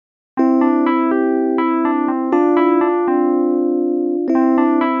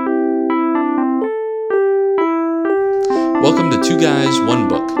Welcome to Two Guys, One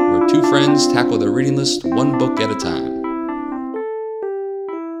Book, where two friends tackle their reading list one book at a time.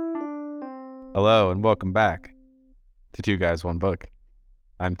 Hello and welcome back to Two Guys, One Book.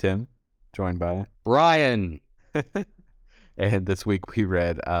 I'm Tim, joined by Brian. and this week we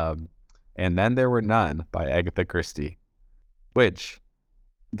read And Then There Were None by Agatha Christie, which,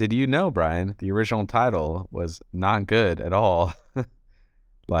 did you know, Brian, the original title was not good at all.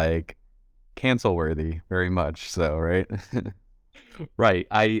 Like, cancel-worthy, very much so, right? Right.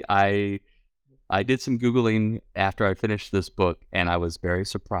 I did some Googling after I finished this book, and I was very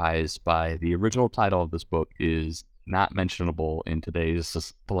surprised by the original title of this book is not mentionable in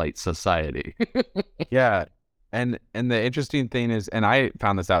today's polite society. Yeah. And the interesting thing is, and I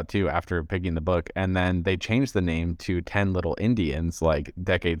found this out too after picking the book, and then they changed the name to 10 Little Indians like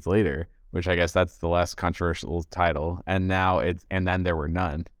decades later, which I guess that's the less controversial title. And now And Then There Were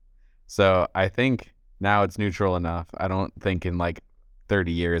None. So I think now it's neutral enough. I don't think in like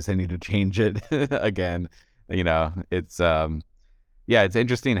 30 years they need to change it again. You know, it's it's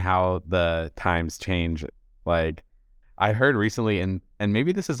interesting how the times change. Like, I heard recently, and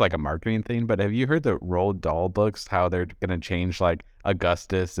maybe this is like a marketing thing, but have you heard the Roald Dahl books, how they're going to change, like,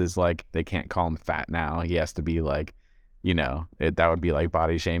 Augustus is like, they can't call him fat now. He has to be like, that would be like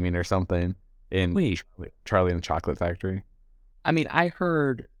body shaming or something in Wait. Charlie and the Chocolate Factory. I mean, I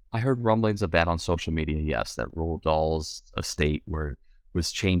heard rumblings of that on social media, yes, that Roald Dahl's estate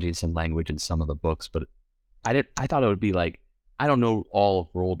was changing some language in some of the books, but I thought it would be like, I don't know all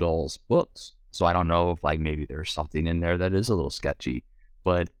of Roald Dahl's books, so I don't know if like maybe there's something in there that is a little sketchy.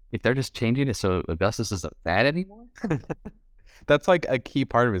 But if they're just changing it so Augustus isn't fat anymore, That's like a key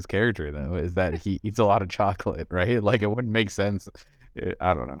part of his character, though, is that he eats a lot of chocolate, right? Like, it wouldn't make sense.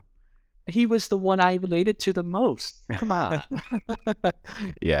 I don't know. he was the one I related to the most. Come on.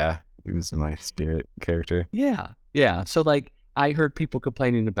 Yeah, he was my spirit character. Yeah. So like I heard people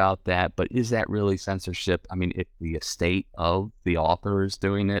complaining about that, but is that really censorship? I mean, if the estate of the author is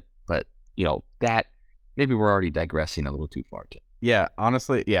doing it, but that maybe we're already digressing a little too far. Yeah,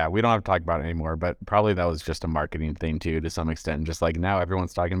 honestly, yeah, we don't have to talk about it anymore, but probably that was just a marketing thing too, to some extent. Just like now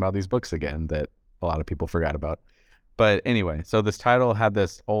everyone's talking about these books again that a lot of people forgot about. But anyway, so this title had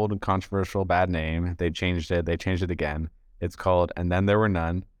this old controversial bad name. They changed it again. It's called And Then There Were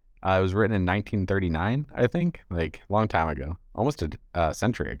None. It was written in 1939, I think, like a long time ago, almost a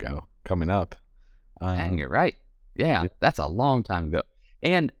century ago, coming up. Dang, you're right. Yeah, that's a long time ago.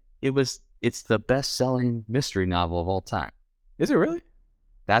 And it's the best-selling mystery novel of all time. Is it really?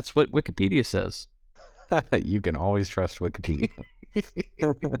 That's what Wikipedia says. You can always trust Wikipedia.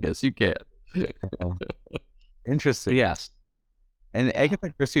 Yes, you can. Interesting. Yes. And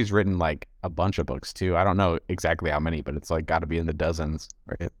Agatha Christie's written like a bunch of books too. I don't know exactly how many, but it's like got to be in the dozens,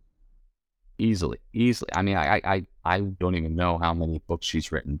 right? Easily. I mean, I don't even know how many books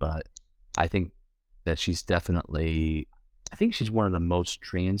she's written, but I think that she's definitely, I think she's one of the most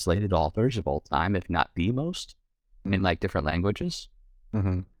translated authors of all time, if not the most, in like different languages.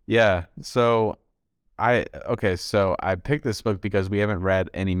 Mm-hmm. Yeah. So I picked this book because we haven't read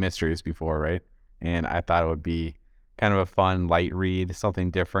any mysteries before, right? And I thought it would be kind of a fun, light read, something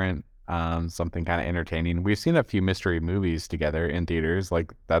different, something kind of entertaining. We've seen a few mystery movies together in theaters,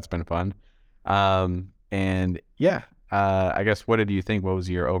 like that's been fun. And yeah, I guess, what did you think? What was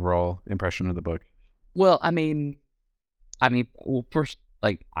your overall impression of the book? Well, I mean, well, first,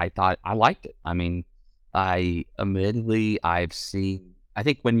 like I thought I liked it. I mean, I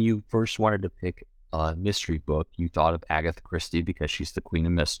think when you first wanted to pick a mystery book, you thought of Agatha Christie because she's the queen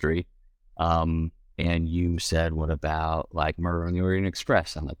of mystery. And you said, what about like Murder on the Orient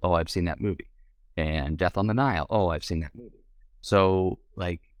Express? I'm like, oh, I've seen that movie. And Death on the Nile. Oh, I've seen that movie. So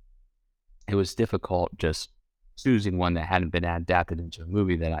like, it was difficult just choosing one that hadn't been adapted into a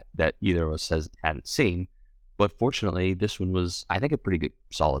movie that either of us hadn't seen. But fortunately, this one was, I think, a pretty good,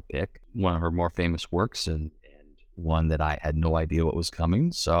 solid pick. One of her more famous works, and one that I had no idea what was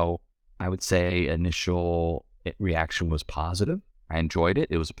coming. So I would say initial reaction was positive. I enjoyed it.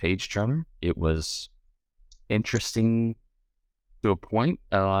 It was a page turner. It was interesting to a point.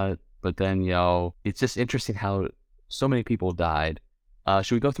 But then, it's just interesting how so many people died.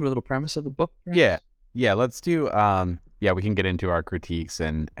 Should we go through a little premise of the book? Perhaps? Yeah. Let's do. We can get into our critiques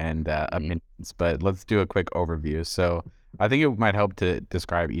and opinions, but let's do a quick overview. So I think it might help to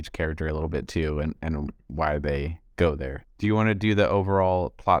describe each character a little bit too, and why they go there. Do you want to do the overall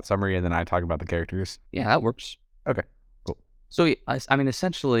plot summary and then I talk about the characters? Yeah, that works. Okay, cool. So, I mean,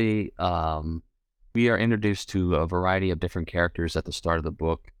 essentially, we are introduced to a variety of different characters at the start of the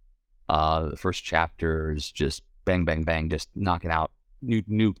book. The first chapter is just bang, bang, bang, just knocking out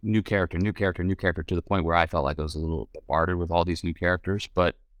new character to the point where I felt like I was a little bombarded with all these new characters.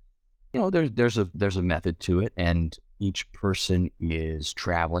 But there's a method to it, and each person is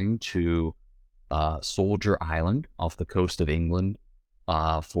traveling to Soldier Island off the coast of England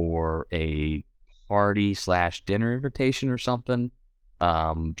for a party / dinner invitation or something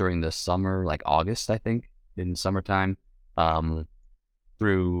during the summer, like August, I think, in summertime,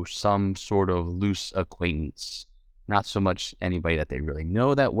 through some sort of loose acquaintance. Not so much anybody that they really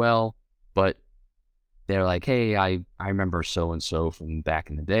know that well, but they're like, hey, I remember so and so from back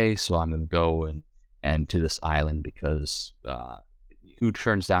in the day, so I'm going to go and to this island because who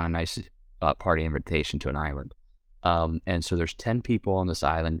turns down a nice party invitation to an island? And so there's 10 people on this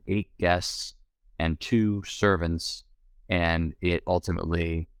island, 8 guests and 2 servants, and it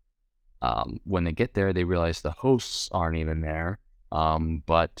ultimately, when they get there, they realize the hosts aren't even there.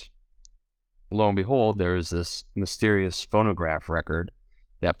 But lo and behold, there's this mysterious phonograph record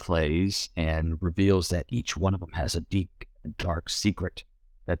that plays and reveals that each one of them has a deep, dark secret,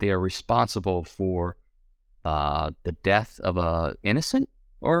 that they are responsible for the death of a innocent,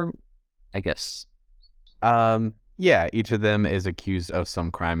 or I guess. Yeah, each of them is accused of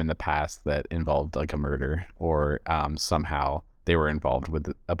some crime in the past that involved like a murder, or somehow they were involved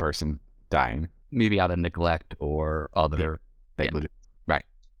with a person dying. Maybe out of neglect or other. Negligence. Right.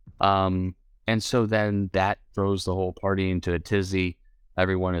 And so then that throws the whole party into a tizzy.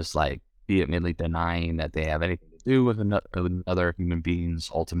 Everyone is like vehemently denying that they have anything to do with another human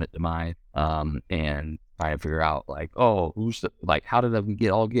being's ultimate demise, and trying to figure out like, oh, how did they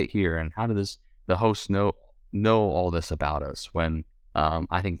all get here, and how did the hosts know all this about us? When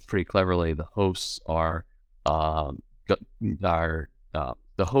I think pretty cleverly the hosts are the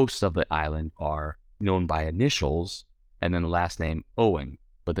hosts of the island are known by initials, and then the last name Owen,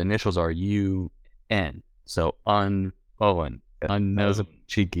 but the initials are UN, so Owen. Unknown. That was a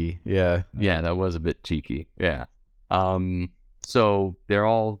cheeky. Yeah. Yeah, that was a bit cheeky. Yeah. So they're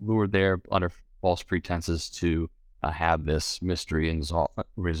all lured there under false pretenses to have this mystery and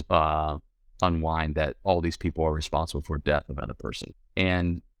unwind that all these people are responsible for death of another person.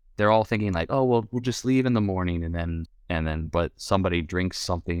 And they're all thinking like, oh, well, we'll just leave in the morning, and then but somebody drinks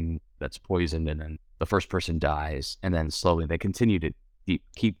something that's poisoned, and then the first person dies, and then slowly they continue to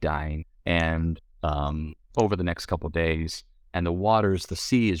keep dying. And over the next couple of days, and the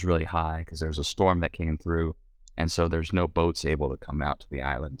sea is really high because there's a storm that came through, and so there's no boats able to come out to the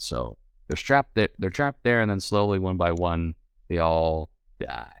island. So they're trapped there, and then slowly, one by one, they all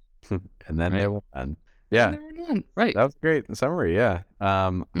die. And then they won. Yeah, right. That was great summary. Yeah.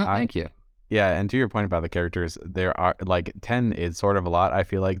 No, thank you. Yeah, and to your point about the characters, there are like 10 is sort of a lot, I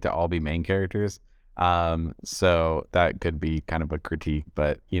feel like, to all be main characters. So that could be kind of a critique,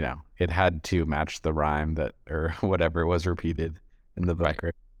 but it had to match the rhyme or whatever was repeated in the book.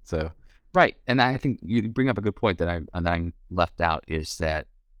 Right. So right, and I think you bring up a good point that I left out, is that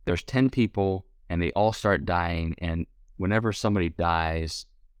there's 10 people and they all start dying, and whenever somebody dies,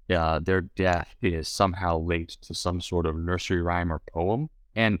 their death is somehow linked to some sort of nursery rhyme or poem.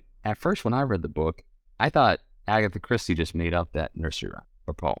 And at first, when I read the book, I thought Agatha Christie just made up that nursery rhyme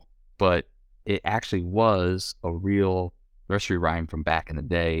or poem, but it actually was a real nursery rhyme from back in the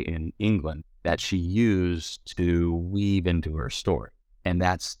day in England that she used to weave into her story. And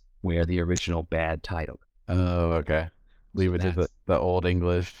that's where the original bad title. Oh, okay. Leave it to the old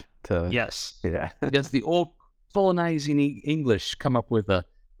English to... Yes. Yeah. Does the old colonizing English come up with a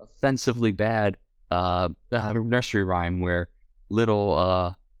offensively bad nursery rhyme where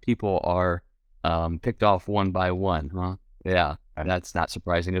little people are picked off one by one, huh? Yeah. That's not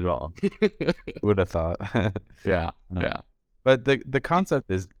surprising at all. Would have thought. Yeah. But the concept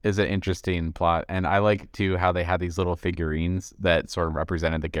is an interesting plot, and I like too how they had these little figurines that sort of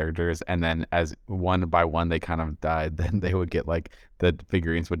represented the characters, and then as one by one they kind of died, then they would get like the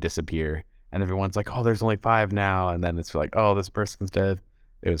figurines would disappear, and everyone's like, oh, there's only 5 now, and then it's like, oh, this person's dead.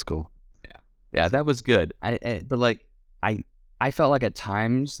 It was cool. Yeah, that was good. But like I felt like at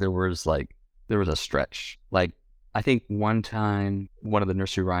times there was a stretch. Like, I think one time one of the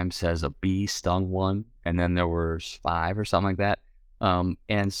nursery rhymes says a bee stung one, and then there was 5 or something like that.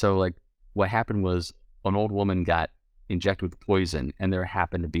 And so like what happened was an old woman got injected with poison, and there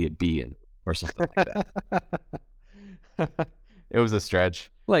happened to be a bee in it or something like that. It was a stretch.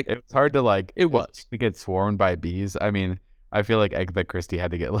 Like, it was hard to like. It was to get swarmed by bees. I mean, I feel like Agatha Christie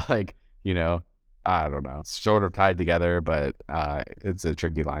had to get like, I don't know, sort of tied together, but it's a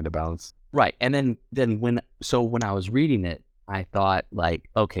tricky line to balance. Right. And then when I was reading it, I thought like,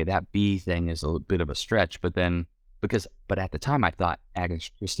 okay, that bee thing is a bit of a stretch, but at the time I thought Agatha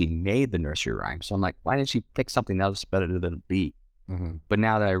Christie made the nursery rhyme. So I'm like, why didn't she pick something else better than a bee? Mhm. But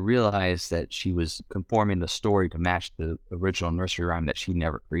now that I realized that she was conforming the story to match the original nursery rhyme that she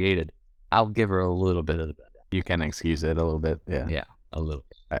never created, I'll give her a little bit of the You can excuse it a little bit. Yeah. yeah, a little.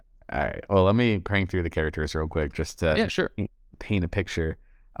 All right. Well, let me crank through the characters real quick just to Yeah, sure. paint a picture.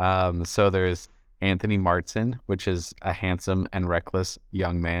 So there's Anthony Martin, which is a handsome and reckless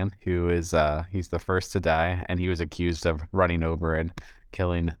young man who is he's the first to die, and he was accused of running over and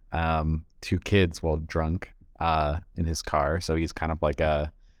killing two kids while drunk in his car. So he's kind of like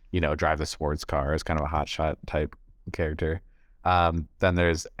a drive the sports car, is kind of a hotshot type character. Then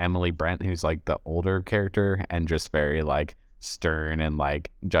there's Emily Brent, who's like the older character and just very like stern and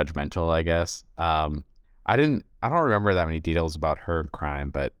like judgmental, I guess. I don't remember that many details about her crime,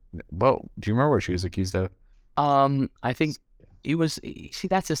 but well, do you remember what she was accused of? I think it was. See,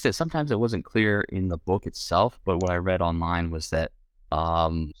 that's just it. Sometimes it wasn't clear in the book itself, but what I read online was that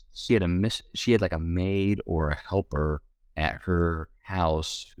she had like a maid or a helper at her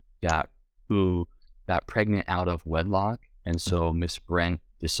house who got pregnant out of wedlock, and so Miss Brent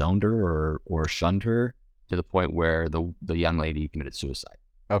disowned her or shunned her to the point where the young lady committed suicide.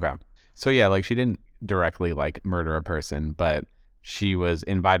 Okay. So yeah, like she didn't directly like murder a person, but she was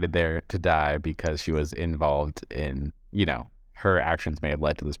invited there to die because she was involved in, her actions may have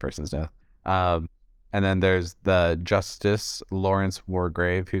led to this person's death. And then there's the Justice Lawrence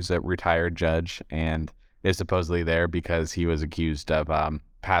Wargrave, who's a retired judge and is supposedly there because he was accused of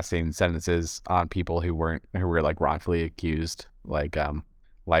passing sentences on people who were like wrongfully accused, like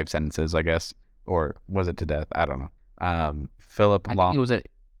life sentences, I guess, or was it to death? I don't know. Philip I Long. think it was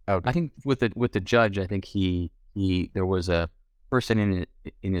Okay. I think with the judge, I think there was a person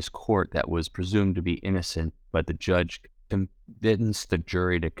in his court that was presumed to be innocent, but the judge convinced the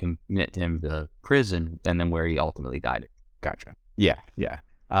jury to commit him to prison, and then where he ultimately died. Gotcha. Yeah, yeah.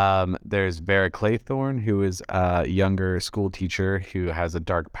 There's Vera Claythorne, who is a younger school teacher who has a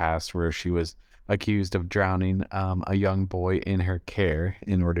dark past where she was accused of drowning a young boy in her care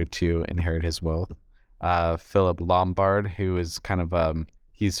in order to inherit his wealth. Philip Lombard, who is kind of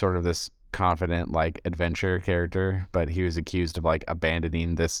he's sort of this confident like adventure character, but he was accused of like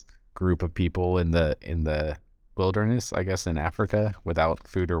abandoning this group of people in the wilderness, I guess, in Africa without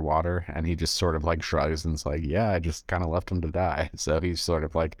food or water, and he just sort of like shrugs and is like, yeah, I just kind of left him to die. So he's sort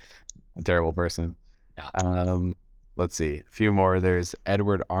of like a terrible person. Let's see, a few more. There's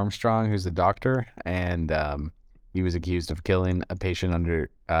Edward Armstrong, who's a doctor, and he was accused of killing a patient under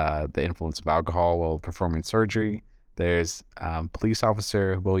the influence of alcohol while performing surgery. There's police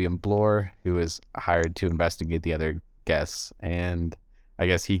officer William Bloor, who was hired to investigate the other guests, and I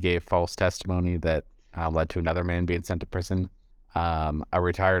guess he gave false testimony that led to another man being sent to prison. A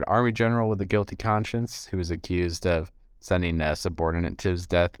retired army general with a guilty conscience who was accused of sending a subordinate to his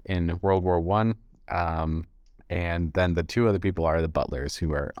death in World War I. And then the two other people are the butlers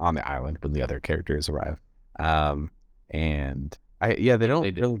who are on the island when the other characters arrive. And they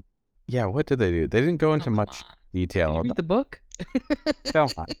don't. Yeah, what did they do? They didn't go into much detail. Did you read the book? Come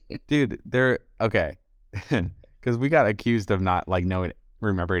on. Dude, they're okay. Because we got accused of not like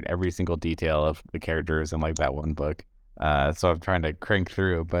remembering every single detail of the characters in like that one book. So I'm trying to crank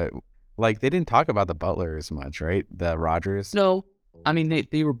through, but like they didn't talk about the butlers much, right? The Rogers. No, I mean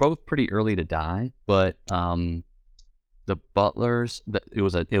they were both pretty early to die, but the butlers, it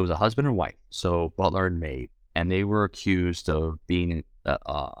was a husband and wife, so butler and maid, and they were accused of being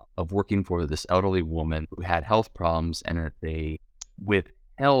of working for this elderly woman who had health problems, and they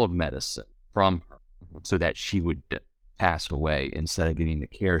withheld medicine from her so that she would pass away instead of getting the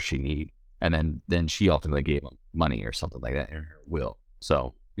care she needed, and then she ultimately gave them money or something like that in her will.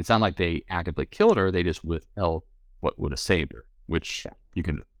 So it's not like they actively killed her; they just withheld what would have saved her, which you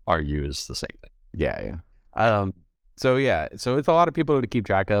can argue is the same thing. Yeah. So it's a lot of people to keep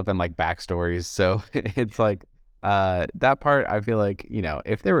track of and like backstories. So it's like that part. I feel like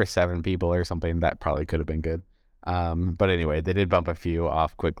if there were 7 people or something, that probably could have been good. But anyway, they did bump a few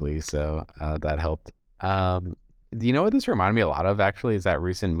off quickly, so that helped. Do you know what this reminded me a lot of? Actually, is that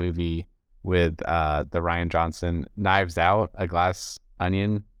recent movie with the Rian Johnson Knives Out, a Glass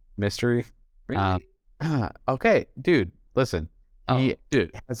Onion mystery. Really? Okay, dude, listen. He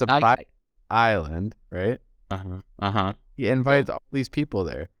has a private island, right? He invites all these people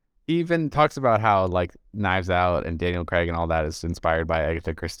there. He even talks about how like Knives Out and Daniel Craig and all that is inspired by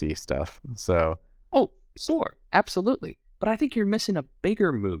Agatha Christie stuff. So, sure, absolutely. But I think you're missing a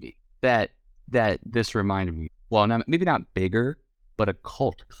bigger movie that this reminded me. Well, maybe not bigger, but a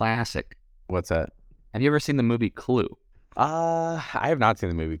cult classic. What's that? Have you ever seen the movie Clue? I have not seen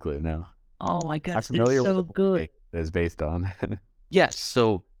the movie Clue. No. Oh my God, I'm familiar it's so with the good. that it's based on. Yes,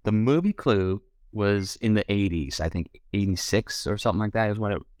 so the movie Clue was in the 80s. I think 86 or something like that is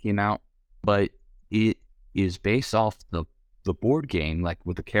when it came out. But it is based off the board game, like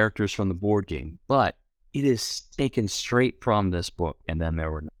with the characters from the board game. But it is taken straight from this book. And then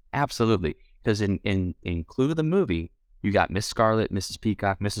there were absolutely, because in Clue the movie, you got Miss Scarlet, Mrs.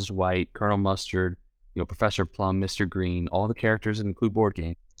 Peacock, Mrs. White, Colonel Mustard, Professor Plum, Mr. Green, all the characters in the Clue board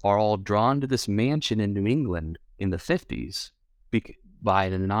game are all drawn to this mansion in New England in the 50s by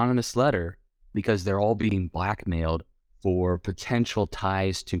an anonymous letter because they're all being blackmailed for potential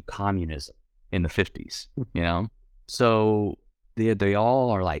ties to communism in the 50s, So they all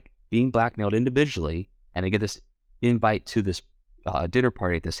are like being blackmailed individually, and they get this invite to this dinner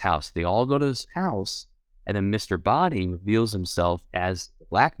party at this house. They all go to this house, and then Mr. Body reveals himself as the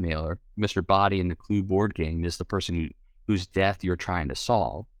blackmailer. Mr. Body in the Clue board game is the person whose death you're trying to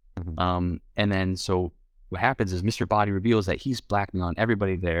solve. Mm-hmm. And then so what happens is Mr. Body reveals that he's blackmailing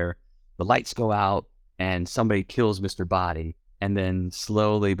everybody there. The lights go out and somebody kills Mr. Body. And then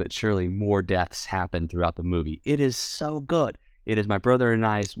slowly but surely more deaths happen throughout the movie. It is so good. It is my brother and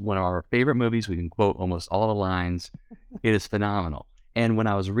I's one of our favorite movies. We can quote almost all the lines. It is phenomenal. And when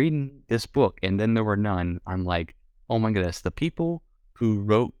I was reading this book, and then there were none, I'm like, oh my goodness, the people who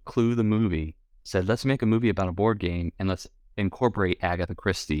wrote Clue the movie said, let's make a movie about a board game and let's incorporate Agatha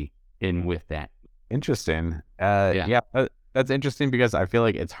Christie in with that. Interesting. That's interesting because I feel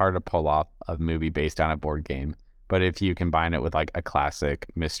like it's hard to pull off a movie based on a board game. But if you combine it with like a classic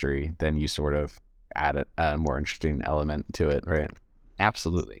mystery, then you sort of add a more interesting element to it, right?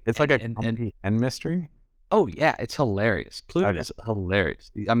 Absolutely. It's like and mystery. Oh yeah, it's hilarious. Clue is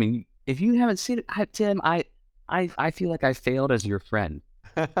hilarious. I mean, if you haven't seen it, Tim, I feel like I failed as your friend.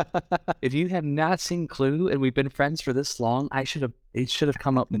 If you have not seen Clue and we've been friends for this long, it should have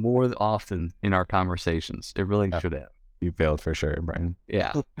come up more often in our conversations. It really should have. You failed for sure, Brian.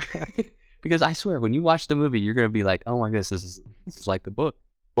 Yeah. Because I swear, when you watch the movie, you're going to be like, oh my goodness, this is like the book.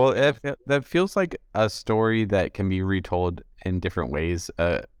 Well, that feels like a story that can be retold in different ways,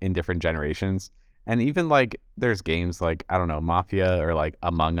 in different generations. And even like there's games like, I don't know, Mafia or like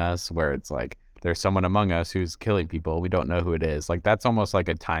Among Us, where it's like there's someone among us who's killing people. We don't know who it is. Like that's almost like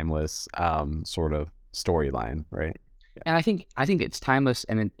a timeless sort of storyline, right? And I think it's timeless,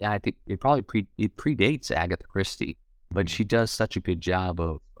 and I think it probably predates Agatha Christie, but she does such a good job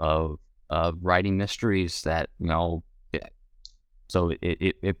of writing mysteries that, so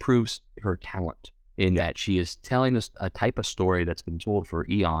it proves her talent in that she is telling us a type of story that's been told for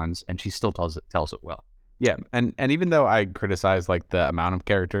eons, and she still tells it well. Yeah, and even though I criticize like the amount of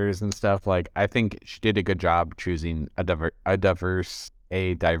characters and stuff, like I think she did a good job choosing a diverse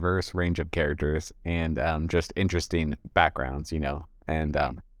range of characters and just interesting backgrounds, and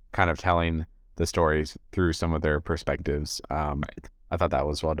kind of telling the stories through some of their perspectives. I thought that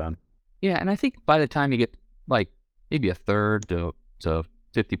was well done. Yeah, and I think by the time you get like maybe a third to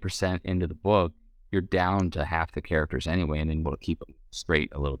 50% into the book, you're down to half the characters anyway, and then we'll keep them straight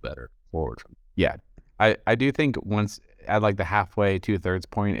a little better forward. Yeah, I do think once at like the halfway 2/3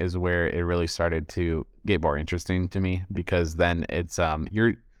 point is where it really started to get more interesting to me, because then it's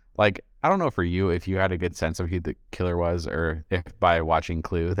you're like, I don't know for you if you had a good sense of who the killer was, or if by watching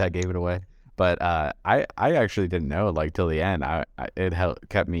Clue that gave it away. But I actually didn't know like till the end. It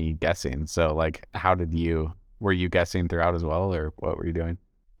kept me guessing. So like, were you guessing throughout as well, or what were you doing?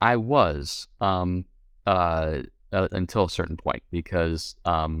 I was until a certain point, because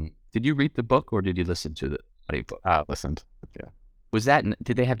did you read the book or did you listen to the audiobook? Listened. Yeah.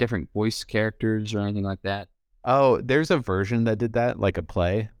 Did they have different voice characters or anything like that? Oh, there's a version that did that, like a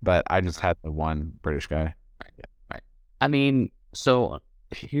play, but I just had the one British guy. Right. I mean, so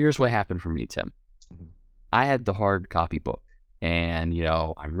here's what happened for me, Tim. Mm-hmm. I had the hard copy book, and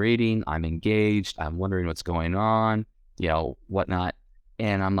I'm reading, I'm engaged, I'm wondering what's going on, whatnot,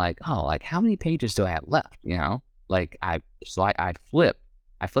 and I'm like, oh, like how many pages do I have left? Like I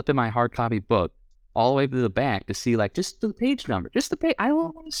flipped in my hard copy book all the way to the back to see like just the page number, just the page. I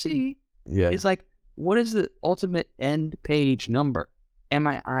don't want to see. Yeah. It's like, what is the ultimate end page number? And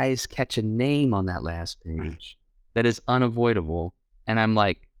my eyes catch a name on that last page that is unavoidable. And I'm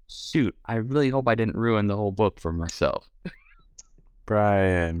like, shoot, I really hope I didn't ruin the whole book for myself.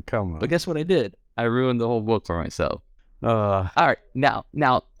 Brian, come on. But guess what I did? I ruined the whole book for myself. All right. Now,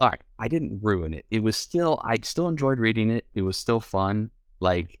 all right. I didn't ruin it. I still enjoyed reading it. It was still fun.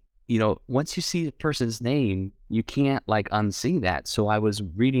 Like, once you see the person's name, you can't like unsee that. So I was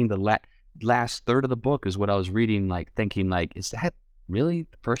reading the last third of the book is what I was reading, like thinking like, is that really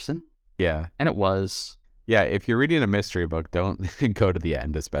the person? Yeah. And it was. Yeah. If you're reading a mystery book, don't go to the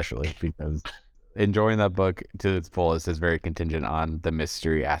end, especially because enjoying that book to its fullest is very contingent on the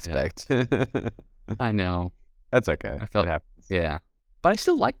mystery aspect. I know. That's okay. I felt It happens. yeah, but I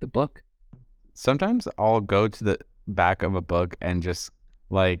still like the book. Sometimes I'll go to the back of a book and just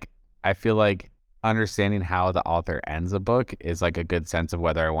like I feel like understanding how the author ends a book is like a good sense of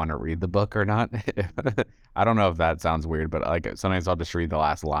whether I want to read the book or not. I don't know if that sounds weird, but like sometimes I'll just read the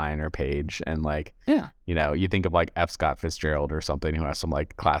last line or page and like Yeah. you think of like F. Scott Fitzgerald or something who has some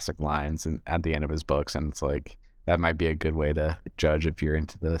like classic lines and at the end of his books, and it's like that might be a good way to judge if you're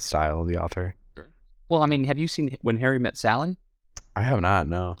into the style of the author. Well, I mean, have you seen When Harry Met Sally? I have not,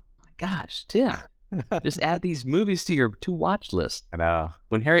 no. Gosh, Tim, just add these movies to your to-watch list. I know.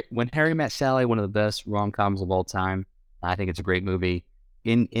 When Harry Met Sally, one of the best rom-coms of all time. I think it's a great movie.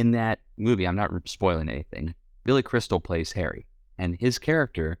 In that movie, I'm not spoiling anything. Billy Crystal plays Harry, and his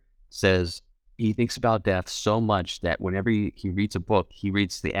character says he thinks about death so much that whenever he reads a book, he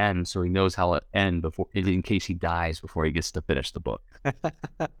reads the end so he knows how it ends before, in case he dies before he gets to finish the book.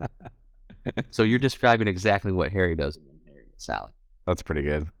 So you're describing exactly what Harry does in When Harry Met Sally. That's pretty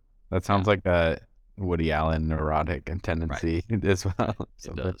good. That sounds like a Woody Allen neurotic tendency as well.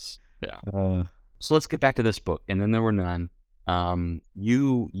 It does. Yeah. Uh, So let's get back to this book, And Then There Were None.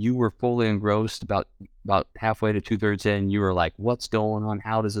 You were fully engrossed about halfway to 2/3 in. You were like, "What's going on?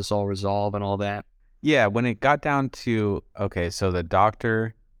 How does this all resolve?" and all that. yeah, when it got down to okay, so the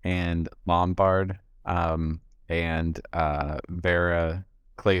Doctor and Lombard, and Vera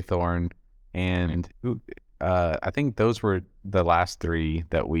Claythorne, and I think those were the last three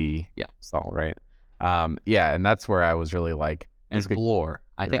that we saw, right? Yeah, and that's where I was really like, And Blore.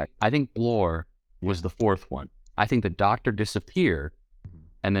 I think Blore was the fourth one. I think the Doctor disappeared,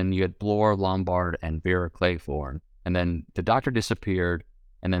 and then you had Blore, Lombard, and Vera Claythorne. And then the Doctor disappeared,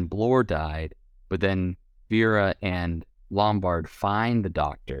 and then Blore died, but then Vera and Lombard find the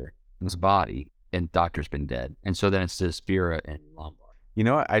Doctor's body, and Doctor's been dead. And so then it's just Vera and Lombard. You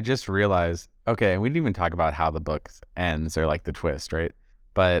know what? I just realized, okay, and we didn't even talk about how the book ends or like the twist, right?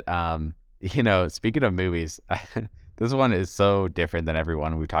 But, speaking of movies, this one is so different than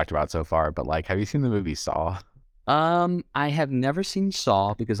everyone we've talked about so far. But like, have you seen the movie Saw? I have never seen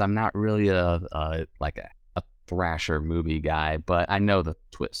Saw because I'm not really a thrasher movie guy, but I know the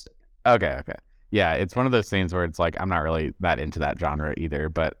twist. Okay. Yeah, it's one of those things where it's like, I'm not really that into that genre either,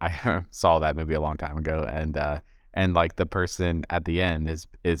 but I saw that movie a long time ago. And like the person at the end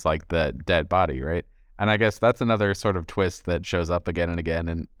is like the dead body, right? And I guess that's another sort of twist that shows up again and again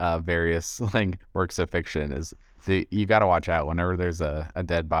in various like works of fiction is you got to watch out whenever there's a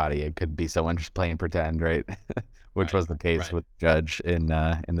dead body. It could be someone just playing pretend, right? Which was the case with Judge in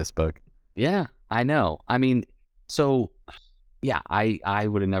this book. Yeah, I know. I mean, so yeah, I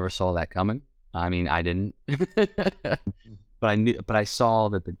would have never saw that coming. I mean, I didn't, but I saw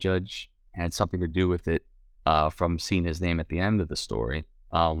that the judge had something to do with it from seeing his name at the end of the story.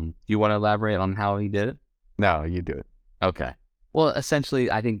 Do you want to elaborate on how he did it? No, you do it. Okay. Well,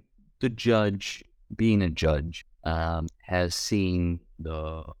 essentially, I think the judge, being a judge, has seen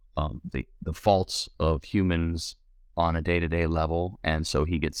the faults of humans on a day-to-day level, and so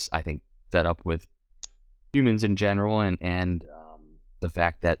he gets, I think, fed up with humans in general, and the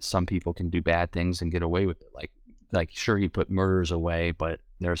fact that some people can do bad things and get away with it. Like sure, he put murders away, but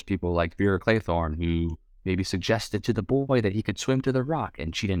there's people like Vera Claythorne who maybe suggested to the boy that he could swim to the rock,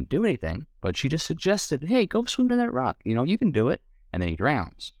 and she didn't do anything, but she just suggested, hey, go swim to that rock. You can do it. And then he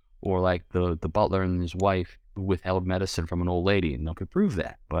drowns. Or like the butler and his wife who withheld medicine from an old lady, and no one could prove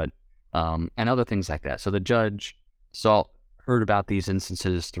that. But, and other things like that. So the judge heard about these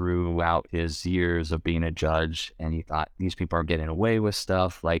instances throughout his years of being a judge, and he thought these people are getting away with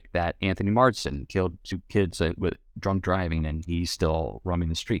stuff like that. Anthony Marston killed 2 kids with drunk driving, and he's still roaming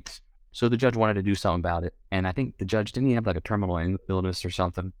the streets. So the judge wanted to do something about it. And I think the judge, didn't he have like a terminal illness or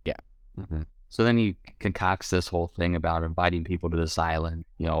something? Yeah. Mm-hmm. So then he concocts this whole thing about inviting people to this island,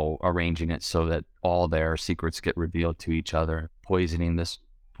 arranging it so that all their secrets get revealed to each other, poisoning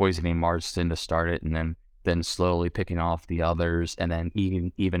Marston to start it, and then slowly picking off the others, and then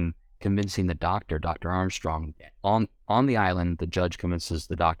even convincing the doctor, Dr. Armstrong, on the island. The judge convinces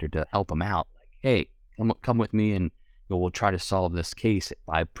the doctor to help him out. Like, hey, come with me, and we'll try to solve this case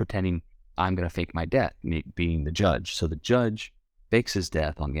by pretending I'm going to fake my death, me being the judge. So the judge fakes his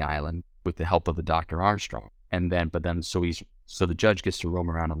death on the island with the help of the Dr. Armstrong, so the judge gets to roam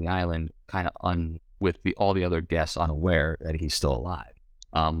around on the island, kind of with all the other guests unaware that he's still alive.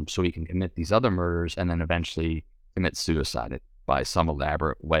 So he can commit these other murders and then eventually commit suicide by some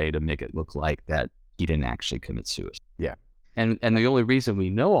elaborate way to make it look like that he didn't actually commit suicide. Yeah. And the only reason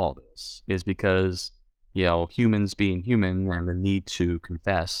we know all this is because, humans being human and the need to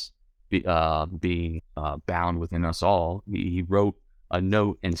confess being bound within us all. He wrote a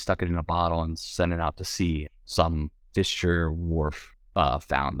note and stuck it in a bottle and sent it out to sea. Some Fisher Wharf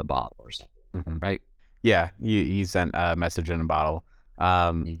found the bottle or something, right? Yeah, he sent a message in a bottle.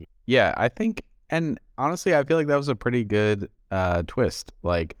 Mhm. Yeah, I think, and honestly, I feel like that was a pretty good twist.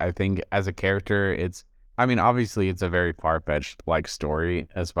 Like, I think as a character, I mean, obviously, it's a very far-fetched like story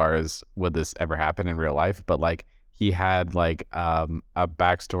as far as would this ever happen in real life, but like he had like a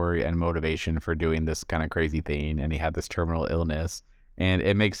backstory and motivation for doing this kind of crazy thing, and he had this terminal illness, and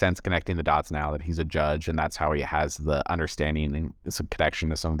it makes sense connecting the dots now that he's a judge, and that's how he has the understanding and some connection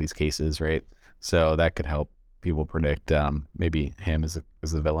to some of these cases, right? So that could help people predict maybe him as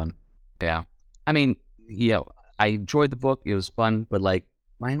the villain. Yeah. I mean, I enjoyed the book. It was fun, but like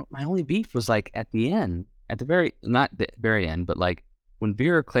my only beef was like at the end, at the very not the very end, but like when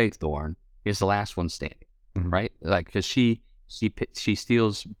Vera Claythorne is the last one standing, Mhm. right? Like because she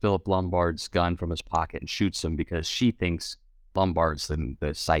steals Philip Lombard's gun from his pocket and shoots him because she thinks Lombard's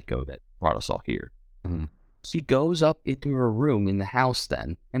the psycho that brought us all here. Mhm. She goes up into her room in the house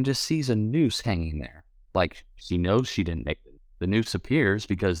then and just sees a noose hanging there. Like she knows she didn't make the noose appears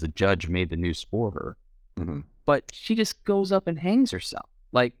because the judge made the noose for her. Mhm. But she just goes up and hangs herself.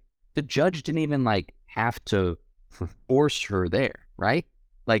 Like the judge didn't even like have to force her there, right?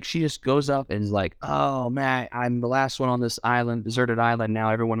 Like she just goes up and is like, "Oh man, I'm the last one on this island, deserted island. Now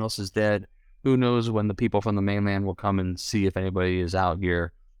everyone else is dead. Who knows when the people from the mainland will come and see if anybody is out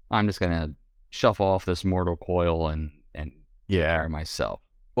here? I'm just gonna shuffle off this mortal coil and Yeah. bury myself."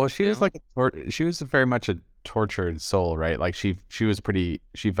 Well, she You was know? like she was very much a tortured soul, right? Like she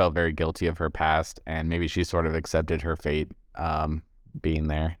felt very guilty of her past, and maybe she sort of accepted her fate being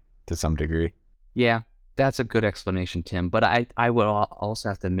there to some degree. Yeah, that's a good explanation, Tim. But I would also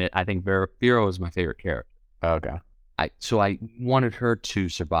have to admit, I think Vera is my favorite character. Okay. So I wanted her to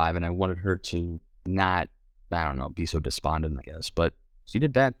survive, and I wanted her to not, I don't know, be so despondent, I guess. But she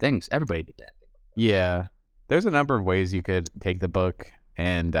did bad things. Everybody did bad things. Yeah. There's a number of ways you could take the book,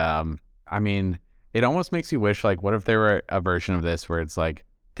 and I mean, it almost makes you wish like what if there were a version of this where it's like,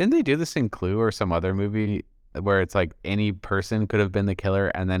 didn't they do this in Clue or some other movie where it's like any person could have been the killer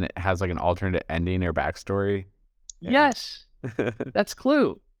and then it has like an alternate ending or backstory? Yeah. Yes, that's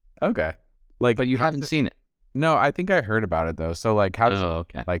Clue. Okay. Like, But you haven't seen it. no, I think I heard about it though. So like, how does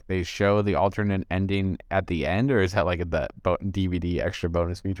Okay. like they show the alternate ending at the end, or is that like the DVD extra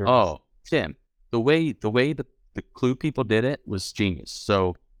bonus feature? Oh, Tim, the Clue people did it was genius.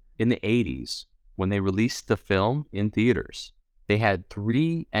 So in the 80s, when they released the film in theaters, they had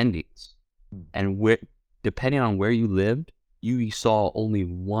 3 endings. And depending on where you lived, you saw only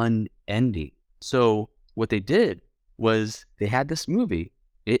one ending. So what they did was they had this movie.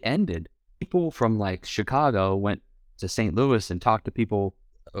 It ended. People from like Chicago went to St. Louis and talked to people,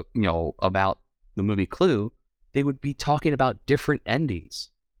 about the movie Clue. They would be talking about different endings,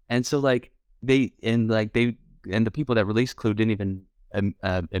 and so like the people that released Clue didn't even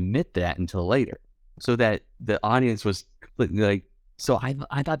admit that until later, so that the audience was completely like. So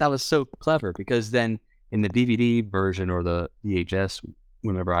I thought that was so clever because then in the DVD version or the VHS,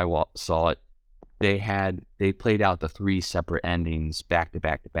 whenever I saw it, they played out the 3 separate endings back to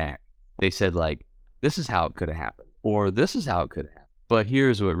back to back. They said like, this is how it could have happened, or this is how it could have happened, but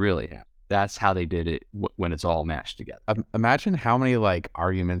here's what really happened. That's how they did it when it's all mashed together. Imagine how many like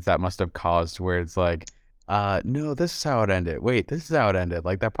arguments that must have caused where it's like, no, this is how it ended. Wait, this is how it ended.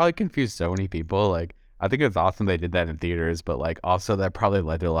 Like that probably confused so many people. Like I think it's awesome they did that in theaters, but like also that probably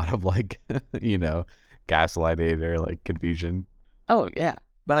led to a lot of like, gaslighting or like confusion. Oh yeah,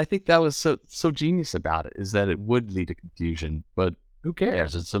 but I think that was so genius about it is that it would lead to confusion, but who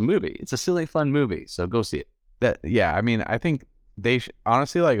cares? It's a movie. It's a silly, fun movie, so go see it. Yeah, I mean, I think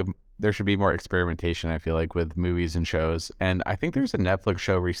honestly like there should be more experimentation, I feel like, with movies and shows. And I think there's a Netflix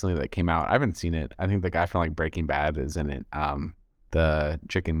show recently that came out. I haven't seen it. I think the guy from like Breaking Bad is in it. The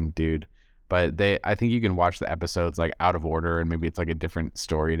chicken dude. But I think you can watch the episodes like out of order and maybe it's like a different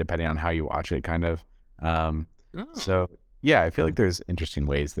story depending on how you watch it kind of. Um so yeah, I feel like there's interesting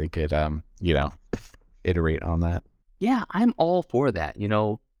ways they could iterate on that. Yeah, I'm all for that.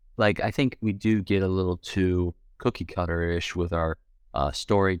 Like I think we do get a little too cookie cutter-ish with our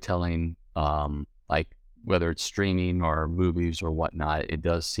storytelling, like whether it's streaming or movies or whatnot. It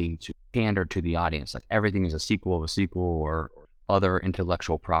does seem to pander to the audience. Like everything is a sequel of a sequel or other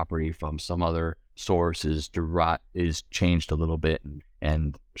intellectual property from some other source is changed a little bit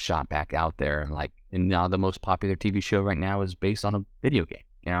and shot back out there. And now the most popular TV show right now is based on a video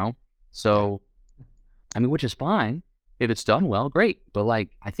game, So, I mean, which is fine. If it's done well, great. But like,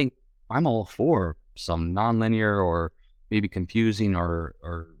 I think I'm all for some nonlinear or maybe confusing or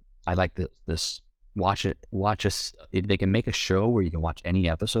I like this watch us. If they can make a show where you can watch any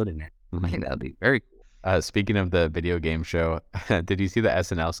episode in it, I think that'd be very cool. Speaking of the video game show, did you see the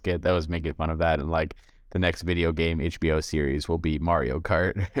SNL skit that was making fun of that? And like the next video game HBO series will be Mario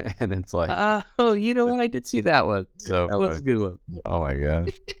Kart, and it's like, Oh, you know what? I did see that one. so That was a good one. oh my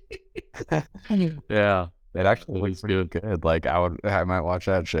god, Yeah, it actually looks pretty good. Like I might watch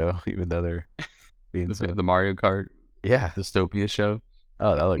that show, even though they're being so. the Mario Kart Yeah. dystopia show.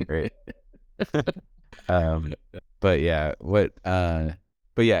 Oh, that looked great. But yeah,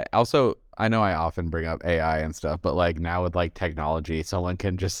 but yeah, also I know I often bring up AI and stuff, but like now with like technology, someone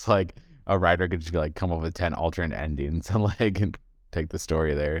can just like a writer could just like come up with 10 alternate endings and like and take the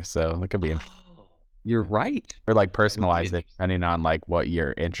story there. So it could be You're right. or like personalize it depending on like what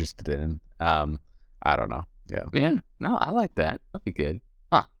you're interested in. I don't know. Yeah. Yeah. No, I like that. That'd be good.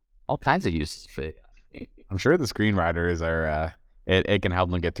 Huh. All kinds of uses for it. I'm sure the screenwriters are it can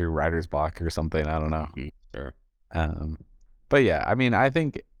help them get through writer's block or something. I don't know. Sure. But yeah, I mean, I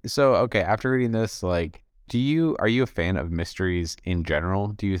think so. Okay, after reading this, like, are you a fan of mysteries in general?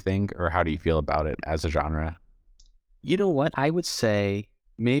 Do you think, or how do you feel about it as a genre? You know what? I would say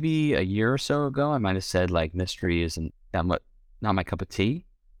maybe a year or so ago, I might have said like mystery isn't that much, not my cup of tea,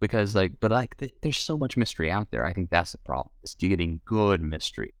 because there's so much mystery out there. I think that's the problem. Is getting good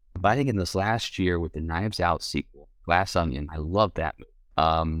mystery. But I think in this last year with the Knives Out sequel, Glass Onion, I love that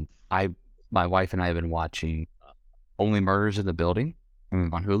movie. My wife and I have been watching Only Murders in the Building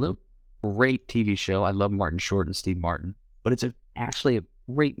on Hulu. Great TV show. I love Martin Short and Steve Martin, but it's actually a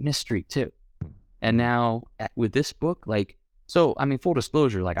great mystery too. And now with this book, full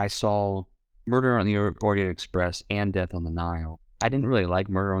disclosure, like I saw Murder on the Orient Express and Death on the Nile. I didn't really like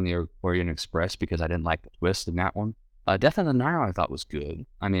Murder on the Orient Express because I didn't like the twist in that one. Death on the Nile I thought was good.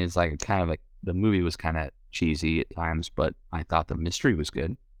 I mean, it's like kind of like the movie was kind of cheesy at times, but I thought the mystery was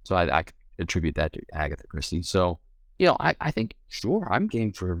good. So I attribute that to Agatha Christie. So, I think, sure, I'm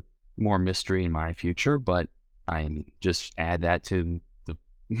game for more mystery in my future, but I just add that to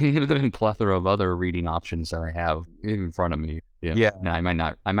the plethora of other reading options that I have in front of me. Yeah. Now, I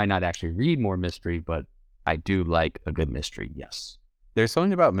might not actually read more mystery, but I do like a good mystery. Yes. There's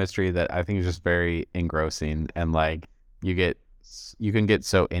something about mystery that I think is just very engrossing, and like you can get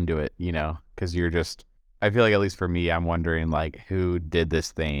so into it, because I feel like, at least for me, I'm wondering like who did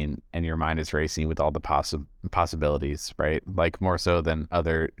this thing, and your mind is racing with all the possibilities, right? Like more so than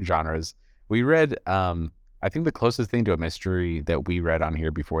other genres. We read, I think the closest thing to a mystery that we read on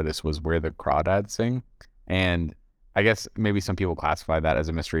here before this was Where the Crawdads Sing, and I guess maybe some people classify that as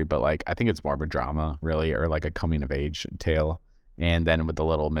a mystery, but like I think it's more of a drama, really, or like a coming of age tale, and then with a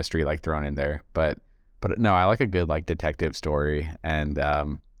little mystery like thrown in there. But no, I like a good like detective story and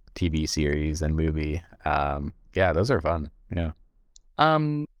TV series and movie. Yeah, those are fun. Yeah.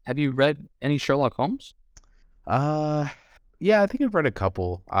 Have you read any Sherlock Holmes? Yeah, I think I've read a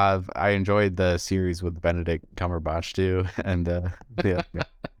couple. I enjoyed the series with Benedict Cumberbatch too, and yeah,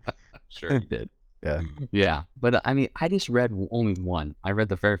 Sure you did. yeah. Yeah. But I mean, I just read only one. I read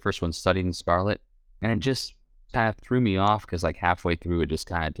the very first one, Studying in Scarlet, and it just kind of threw me off because like halfway through, it just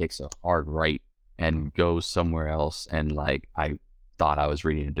kind of takes a hard right and goes somewhere else. And like, I thought I was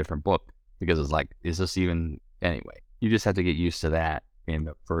reading a different book because it's like, is this even, anyway, you just have to get used to that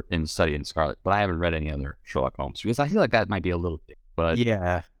in Studying Scarlet. But I haven't read any other Sherlock Holmes because I feel like that might be a little thick, but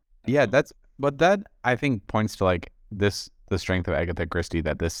Yeah, but that I think points to like the strength of Agatha Christie,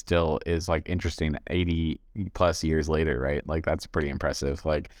 that this still is like interesting 80 plus years later, right? Like that's pretty impressive.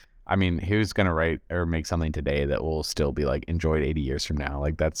 Like, I mean, who's gonna write or make something today that will still be like enjoyed 80 years from now?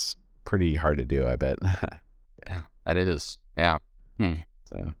 Like that's pretty hard to do, I bet. yeah, that is. Yeah.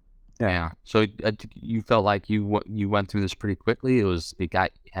 So Yeah. So you felt like you went through this pretty quickly.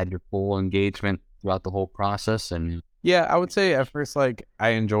 Had your full engagement throughout the whole process, and yeah, I would say at first, like, I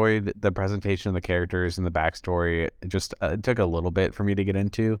enjoyed the presentation of the characters and the backstory. It just it took a little bit for me to get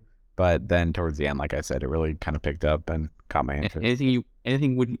into, but then towards the end, like I said, it really kind of picked up and caught my interest.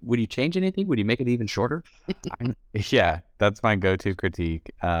 anything would you change anything? Would you make it even shorter? Yeah, that's my go-to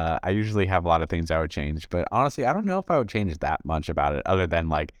critique. I usually have a lot of things I would change, but honestly, I don't know if I would change that much about it, other than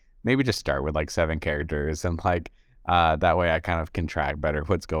like maybe just start with like 7 characters and like that way I kind of can track better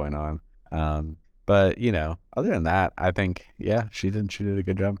what's going on. But other than that, I think she did a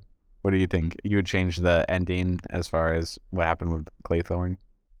good job. What do you think? You would change the ending as far as what happened with Claythorne?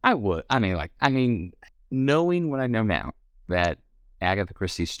 I would. I mean, knowing what I know now, that Agatha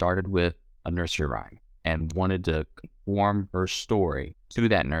Christie started with a nursery rhyme and wanted to conform her story to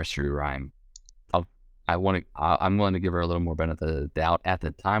that nursery rhyme. I'm willing to give her a little more benefit of the doubt. At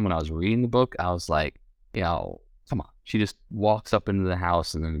the time when I was reading the book, I was like, come on. She just walks up into the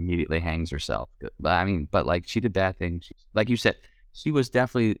house and then immediately hangs herself. But like she did bad things. Like you said, she was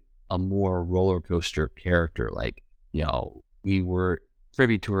definitely a more roller coaster character. Like, we were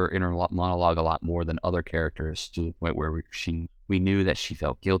privy to her inner monologue a lot more than other characters, to the point where we knew that she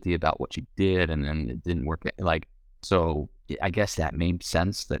felt guilty about what she did, and then it didn't work. Like, so I guess that made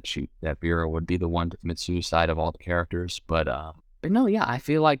sense that Vera would be the one to commit suicide of all the characters. But no, yeah, I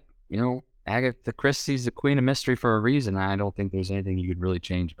feel like, Agatha Christie's the queen of mystery for a reason. I don't think there's anything you could really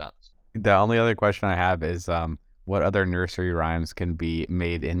change about this. The only other question I have is what other nursery rhymes can be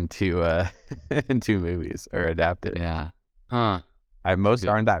made into into movies or adapted? Yeah. Huh. Most Good.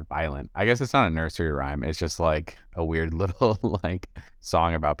 aren't that violent. I guess it's not a nursery rhyme. It's just like a weird little like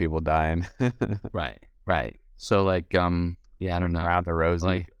song about people dying. Right. So like, yeah, I don't know. Around the rosy.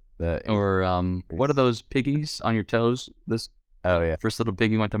 Like, the or what are those piggies on your toes? This Oh yeah. first little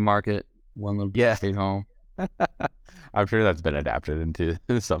piggy went to market, one little Yeah. stayed home. I'm sure that's been adapted into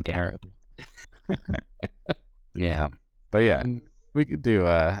some character. Yeah. But yeah, we could do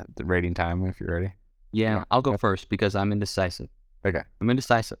the rating time if you're ready. Yeah, I'll go first because I'm indecisive. Okay. I'm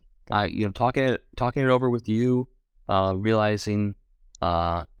indecisive. Talking it over with you, realizing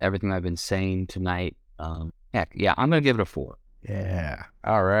everything I've been saying tonight. Heck, yeah, I'm gonna give it a 4. Yeah.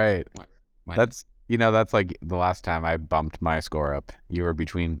 All right. Why- That's like the last time I bumped my score up. You were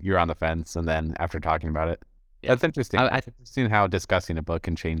on the fence, and then after talking about it, Yeah. that's interesting. I Seeing how discussing a book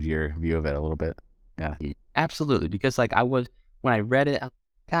can change your view of it a little bit. Absolutely, because like when I read it,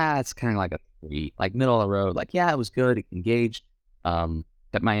 it's kind of like a 3, like middle of the road. Like, yeah, it was good, it engaged,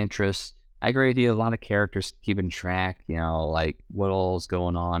 kept my interest. I agree with you. A lot of characters keeping track, like what all's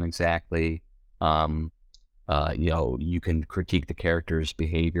going on exactly. You can critique the character's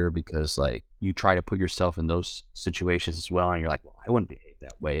behavior because like you try to put yourself in those situations as well, and you're like, well, I wouldn't behave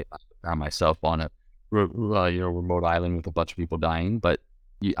that way if I found myself on a remote island with a bunch of people dying, but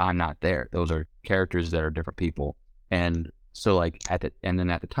I'm not there. Those are characters that are different people. And so like at the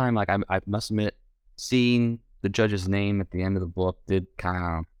time, like I must admit, seeing the judge's name at the end of the book did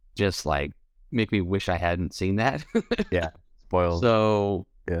kind of just like make me wish I hadn't seen that. Yeah. Spoiled. So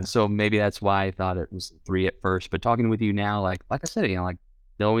Yeah. so maybe that's why I thought it was 3 at first. But talking with you now, like I said, like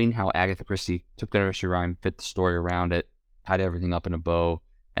knowing how Agatha Christie took the nursery rhyme, fit the story around it, tied everything up in a bow,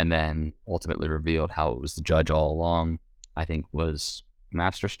 and then ultimately revealed how it was the judge all along, I think was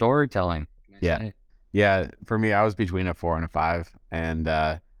master storytelling. Yeah. Yeah, for me, I was between a 4 and a 5, and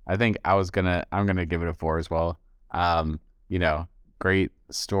I think I'm gonna give it a 4 as well. Great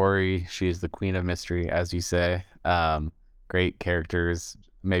story. She's the queen of mystery, as you say. Great characters,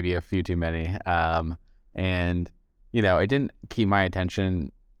 maybe a few too many. And it didn't keep my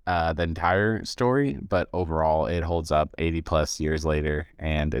attention the entire story, but overall, it holds up 80 plus years later,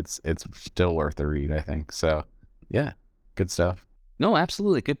 and it's still worth the read, I think. So, yeah, good stuff. No,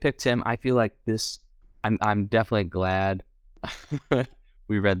 absolutely. Good pick, Tim. I feel like this, I'm definitely glad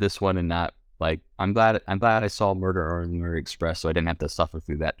we read this one and not like, I'm glad I saw Murder on the Orient Express so I didn't have to suffer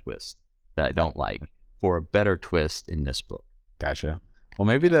through that twist that I don't like, for a better twist in this book. Gotcha. Well,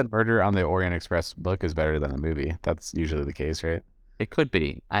 maybe the Murder on the Orient Express book is better than the movie. That's usually the case, right? It could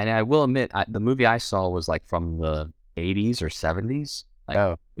be. And I will admit, the movie I saw was like from the 80s or 70s.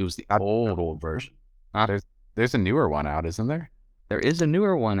 Like, it was the old version. There's a newer one out, isn't there? There is a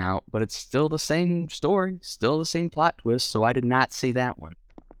newer one out, but it's still the same story, still the same plot twist, so I did not see that one.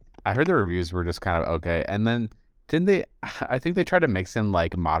 I heard the reviews were just kind of okay. And then I think they tried to mix in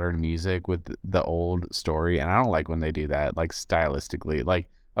like modern music with the old story, and I don't like when they do that, like stylistically. Like,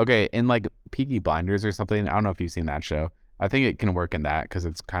 okay, in like Peaky Blinders or something, I don't know if you've seen that show. I think it can work in that because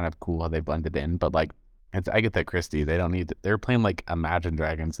it's kind of cool how they blend it in, but like it's Agatha Christie. They're playing like Imagine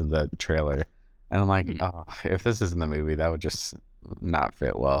Dragons in the trailer. And I'm like, oh, if this is in the movie, that would just not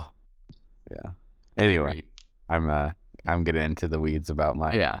fit well. Yeah. Anyway, I'm getting into the weeds about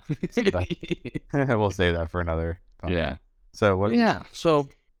my we'll save that for another podcast. Yeah. So what? Yeah. So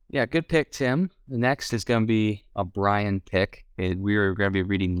yeah, good pick, Tim. The next is going to be a Brian pick. We're going to be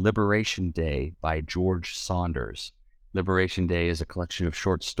reading Liberation Day by George Saunders. Liberation Day is a collection of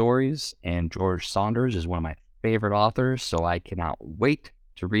short stories, and George Saunders is one of my favorite authors, so I cannot wait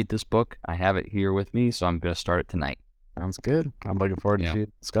to read this book. I have it here with me, so I'm going to start it tonight. Sounds good. I'm looking forward to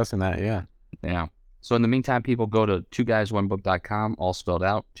discussing that. Yeah. Yeah. So in the meantime, people, go to twoguysonebook.com, all spelled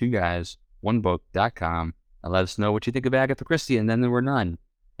out, twoguysonebook.com, and let us know what you think of Agatha Christie and Then There Were None,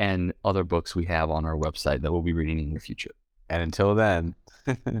 and other books we have on our website that we'll be reading in the future. And until then,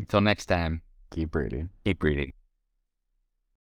 until next time, keep reading. Keep reading.